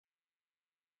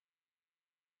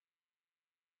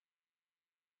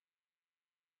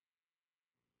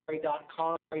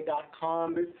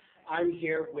com. I'm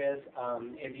here with,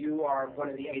 if you are one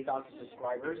of the 8,000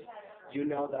 subscribers, you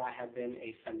know that I have been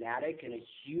a fanatic and a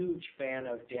huge fan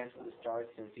of Dance with the Stars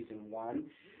since season 1.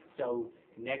 So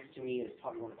next to me is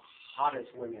probably one of the hottest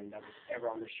women that was ever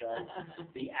on the show.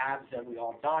 The abs that we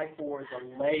all die for,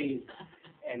 the legs,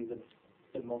 and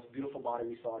the most beautiful body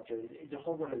we saw during the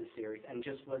whole run of the series, and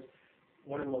just was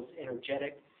one of the most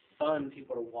energetic, fun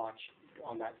people to watch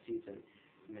on that season,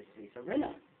 Miss Lisa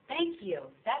Rinna. Thank you.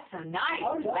 That's so nice.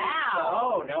 Oh, no.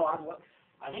 Wow. Oh, no,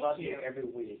 I love you every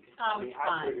week. Oh, I mean,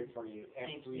 fun. I rooted for you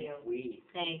every week.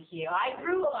 Thank you. I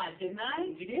grew a lot, didn't I?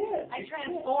 You did. I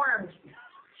transformed.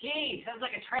 Geez, I was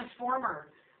like a transformer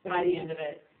by the end of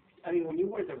it. I mean, when you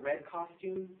wore the red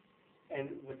costume and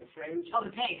with the fringe. Oh,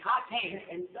 the paint, hot paint.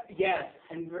 And yes,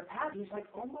 and your abs was like,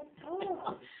 oh my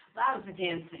God. That was the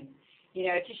dancing. You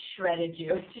know, it just shredded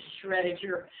you. It just shredded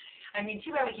your. I mean,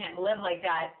 too bad we can't live like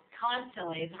that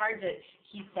constantly. It's hard to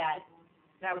keep that.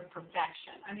 That was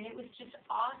perfection. I mean, it was just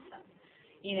awesome.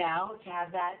 You know, to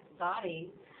have that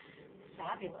body.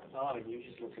 Fabulous. Oh, you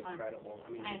just look incredible. I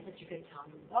mean, I had such a good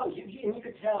time. Oh, you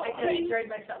could tell. I enjoyed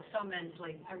myself so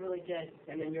immensely. I really did.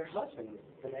 And then your husband,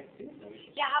 the next season.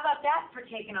 Yeah, how about that for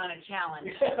taking on a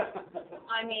challenge?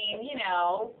 I mean, you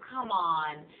know, come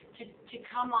on. To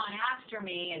come on after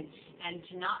me and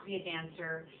to not be a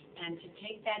dancer and to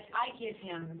take that, I give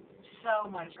him so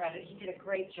much credit. He did a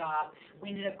great job. We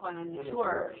ended up going on the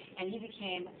tour, and he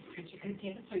became such a good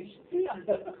dancer.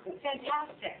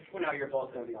 Fantastic. Well, now you're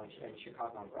both going to be on in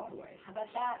Chicago on Broadway. How about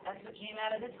that? That's what came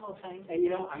out of this whole thing. And you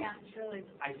know, I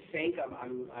think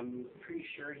I'm pretty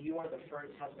sure you are the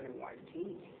first husband and wife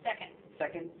team. Second.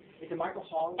 Second? Is it Michael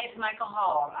Hall? It's Michael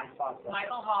Hall. Oh, I thought so.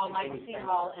 Michael Hall, Michael C.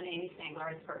 Hall, and Amy Spangler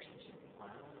are the first.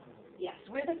 Wow. Yes,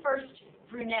 we're the first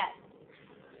brunette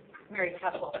married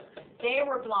couple. They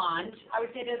were blonde. I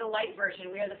would say they're the light version.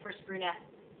 We are the first brunette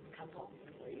couple.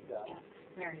 There you go. Yeah,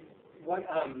 married.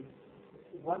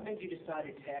 What made you decide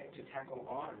to tackle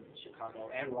on Chicago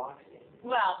and Roxy?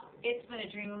 Well, it's been a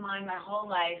dream of mine my whole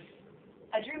life.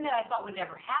 A dream that I thought would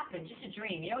never happen. Just a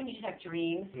dream. You know when you just have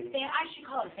dreams? Mm-hmm. I should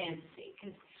call it a fantasy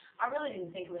because I really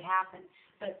didn't think it would happen.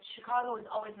 But Chicago was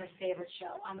always my favorite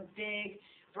show. I'm a big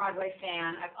Broadway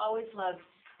fan. I've always loved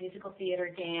musical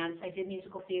theater, dance. I did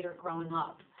musical theater growing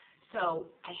up. So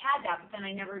I had that, but then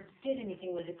I never did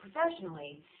anything with it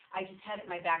professionally. I just had it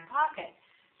in my back pocket.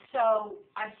 So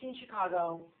I've seen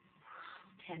Chicago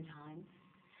 10 times.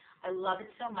 I love it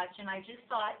so much, and I just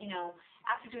thought, you know,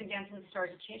 after doing Dance with the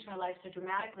Stars, it changed my life so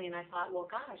dramatically, and I thought, well,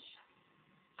 gosh,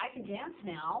 I can dance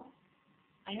now.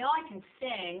 I know I can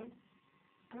sing.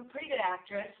 I'm a pretty good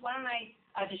actress. Why don't I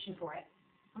audition for it?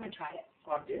 I'm going to try it.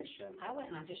 Audition? I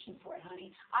went and auditioned for it,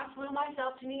 honey. I flew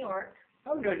myself to New York.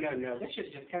 Oh, no. They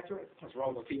should just catch her. What's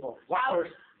wrong with people?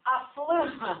 Whoppers. I flew.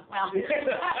 Well.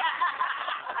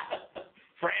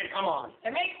 Fran, come on. It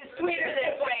makes it sweeter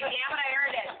this way. Damn it, I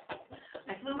earned it.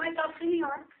 I flew myself to New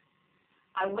York.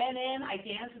 I went in. I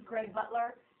danced with Greg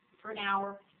Butler for an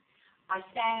hour. I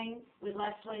sang with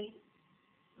Leslie.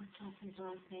 What's Leslie's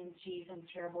last name? Geez, I'm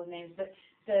terrible with names. But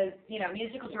the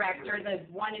musical director, the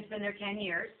one who's been there 10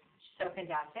 years. She's so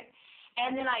fantastic.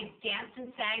 And then I danced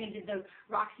and sang and did the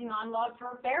Roxy monologue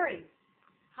for Barry.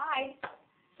 Hi.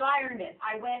 So I earned it.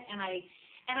 I went and I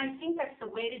think that's the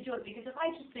way to do it, because if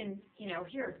I just been,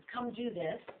 here, come do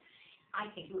this, I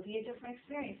think it would be a different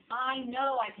experience. I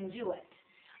know I can do it.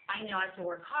 I know I have to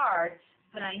work hard,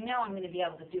 but I know I'm going to be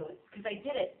able to do it because I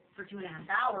did it for 2.5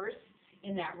 hours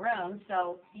in that room,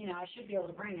 so, I should be able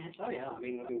to bring it. Oh, yeah. I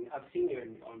mean I've seen you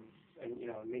in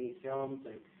many films,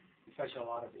 and especially a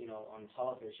lot of, on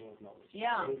television with Moses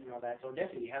and all that. So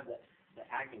definitely you have the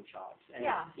acting chops. And,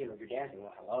 you're dancing.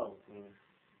 Well, hello.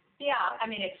 Yeah, I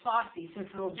mean, it's saucy, so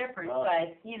it's a little different, but,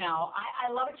 I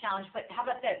love a challenge. But how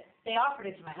about this? They offered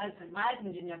it to my husband. My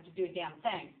husband didn't have to do a damn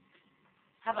thing.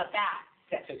 How about that?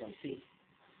 That's it on C.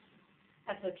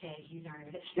 That's okay. He's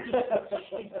earned it.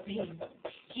 He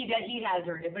has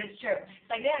earned it, but it's true. It's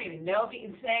like they don't even know if he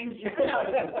can sing. They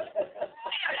don't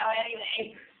know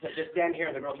anything. Just stand here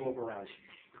and the girls will move around.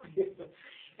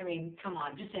 I mean, come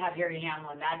on, just to have Harry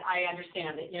Hamlin, that I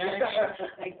understand it. You know what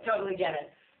I mean? I totally get it.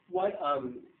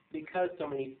 Because so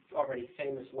many already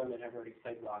famous women have already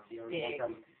played Roxy,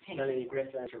 from Melanie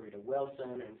Griffin to Rita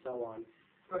Wilson and so on.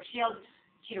 Brooke Shields,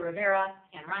 Cheetah Rivera,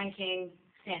 Anne Reinking,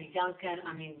 Sandy Duncan.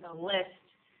 I mean, the list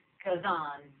goes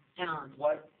on and on.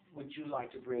 What would you like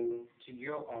to bring to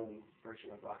your own version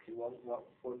of Roxy? What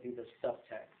would be the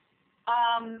subtext?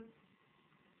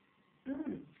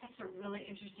 That's a really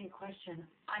interesting question.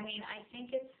 I mean, I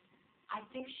think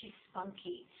she's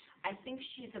spunky. I think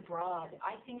she's a broad.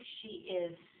 I think she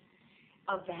is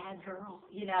a bad girl,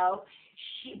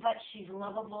 but she's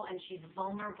lovable and she's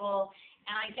vulnerable.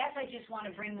 And I guess I just want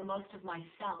to bring the most of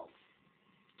myself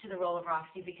to the role of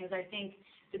Roxy, because I think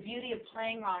the beauty of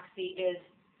playing Roxy is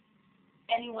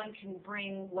anyone can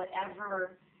bring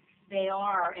whatever they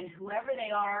are and whoever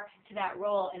they are to that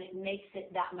role, and it makes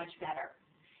it that much better.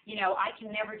 I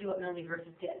can never do what Melanie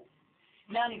Griffith did.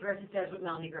 Melanie Griffith does what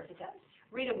Melanie Griffith does.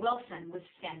 Rita Wilson was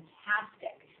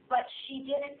fantastic, but she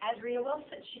did it as Rita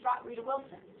Wilson. She brought Rita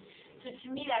Wilson. So to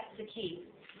me, that's the key,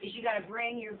 is you got to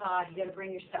bring your vibe, you got to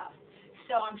bring your stuff.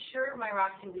 So I'm sure my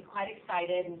Roxy will be quite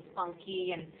excited and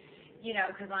spunky, and,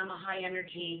 because I'm a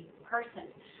high-energy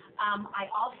person. I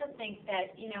also think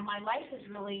that, my life is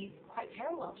really quite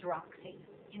parallel to Roxy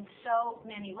in so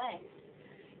many ways.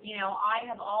 I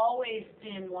have always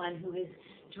been one who has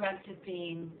dreamt of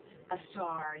being a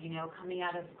star, coming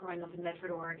out of growing up in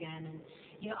Medford, Oregon. And,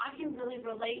 I can really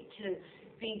relate to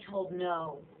being told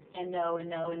no and no and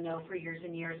no and no for years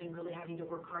and years and really having to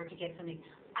work hard to get something.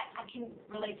 I can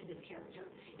relate to this character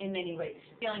in many ways,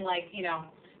 feeling like,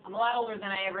 I'm a lot older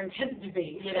than I ever intended to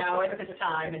be, at this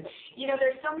time. And,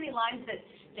 there's so many lines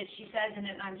that she says in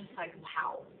it, and I'm just like,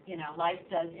 wow, life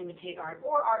does imitate art,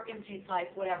 or art imitates life,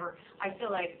 whatever. I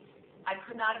feel like I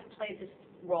could not have played this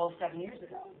role 7 years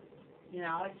ago.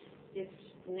 It's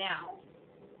now.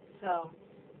 So.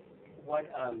 What,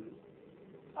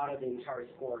 out of the entire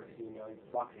score, because,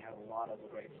 Roxy has a lot of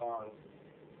great songs,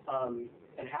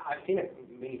 and I've seen it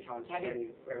many times,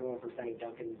 everyone from Sandy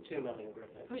Duncan to Melanie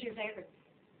Griffith. Who's your favorite?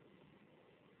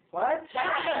 What?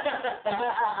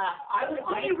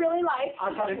 Who do you really like?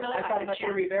 I thought of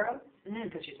Cheer Rivera,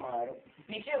 because she's my idol.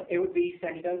 Me too. It would be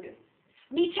Sandy Duncan.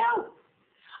 Me too.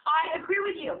 I agree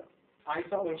with you. I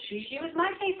thought when she was my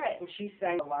favorite. When she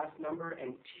sang the last number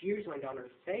and tears went down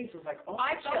her face, it was like, oh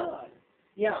my God.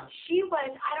 Yeah. She was,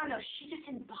 I don't know, she just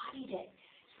embodied it.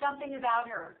 Something about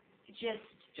her.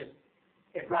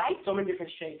 It brought so many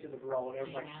different shades to the role, and it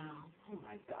was like, Yeah. oh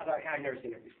my God, I've never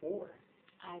seen it before.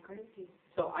 I agree with you.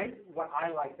 So what I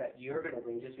like that you're going to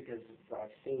bring, just because of what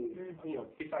I've seen,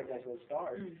 besides Dancing with the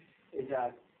Stars, is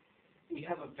that you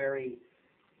have a very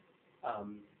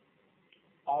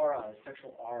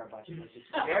sexual aura about you. It's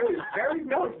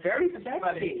it's very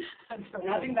sexy. And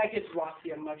I think that gives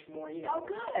Roxy a much more,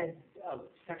 good.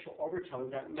 Sexual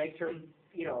overtones that makes her,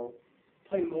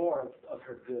 play more of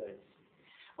her goods.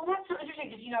 Well, that's so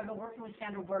interesting because, I've been working with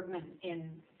Sandra Bergman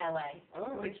in L.A.,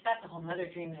 which that's a whole other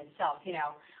dream in itself,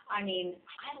 I mean,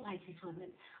 idolize these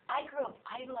women. I grew up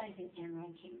idolizing Anne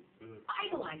Rankin,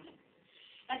 idolizing.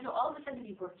 And so all of a sudden to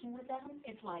be working with them,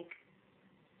 it's like,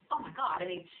 oh, my God. I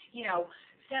mean,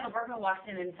 Sandra Bergman walks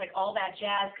in and it's like all that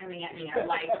jazz coming at me. I'm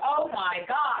like, oh, my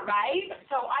God, right?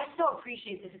 So I so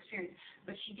appreciate this experience.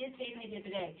 But she did say to me the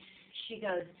other day, she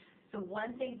goes, the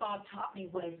one thing Bob taught me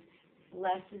was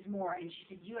less is more. And she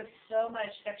said, you have so much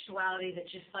sexuality that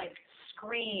just like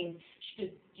screams. She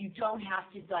said, you don't have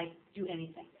to like do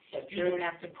anything. You don't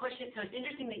have to push it. So it's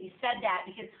interesting that you said that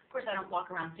because, of course, I don't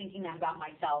walk around thinking that about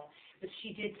myself. But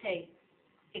she did say,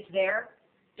 it's there.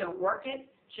 Don't work it.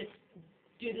 Just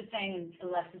do the thing and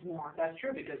less is more. That's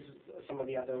true because some of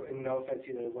the other, and no offense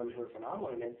to the women who are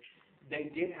phenomenal in it,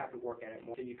 they did have to work at it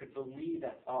more. So you could believe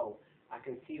that, oh, I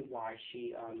can see why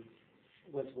she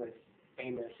was with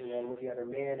Famous and then with the other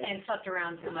men. And slept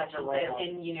around so much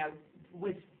and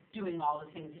was doing all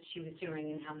the things that she was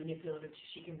doing and how manipulative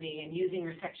she can be and using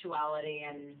her sexuality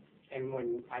and when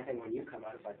you come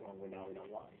out, it's like, well, now we know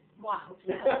why. Wow.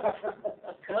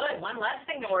 Good. One less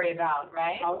thing to worry about,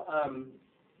 right?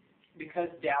 Because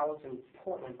Dallas and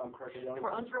Portland, if I'm correct.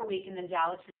 Portland for a week and then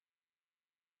Dallas for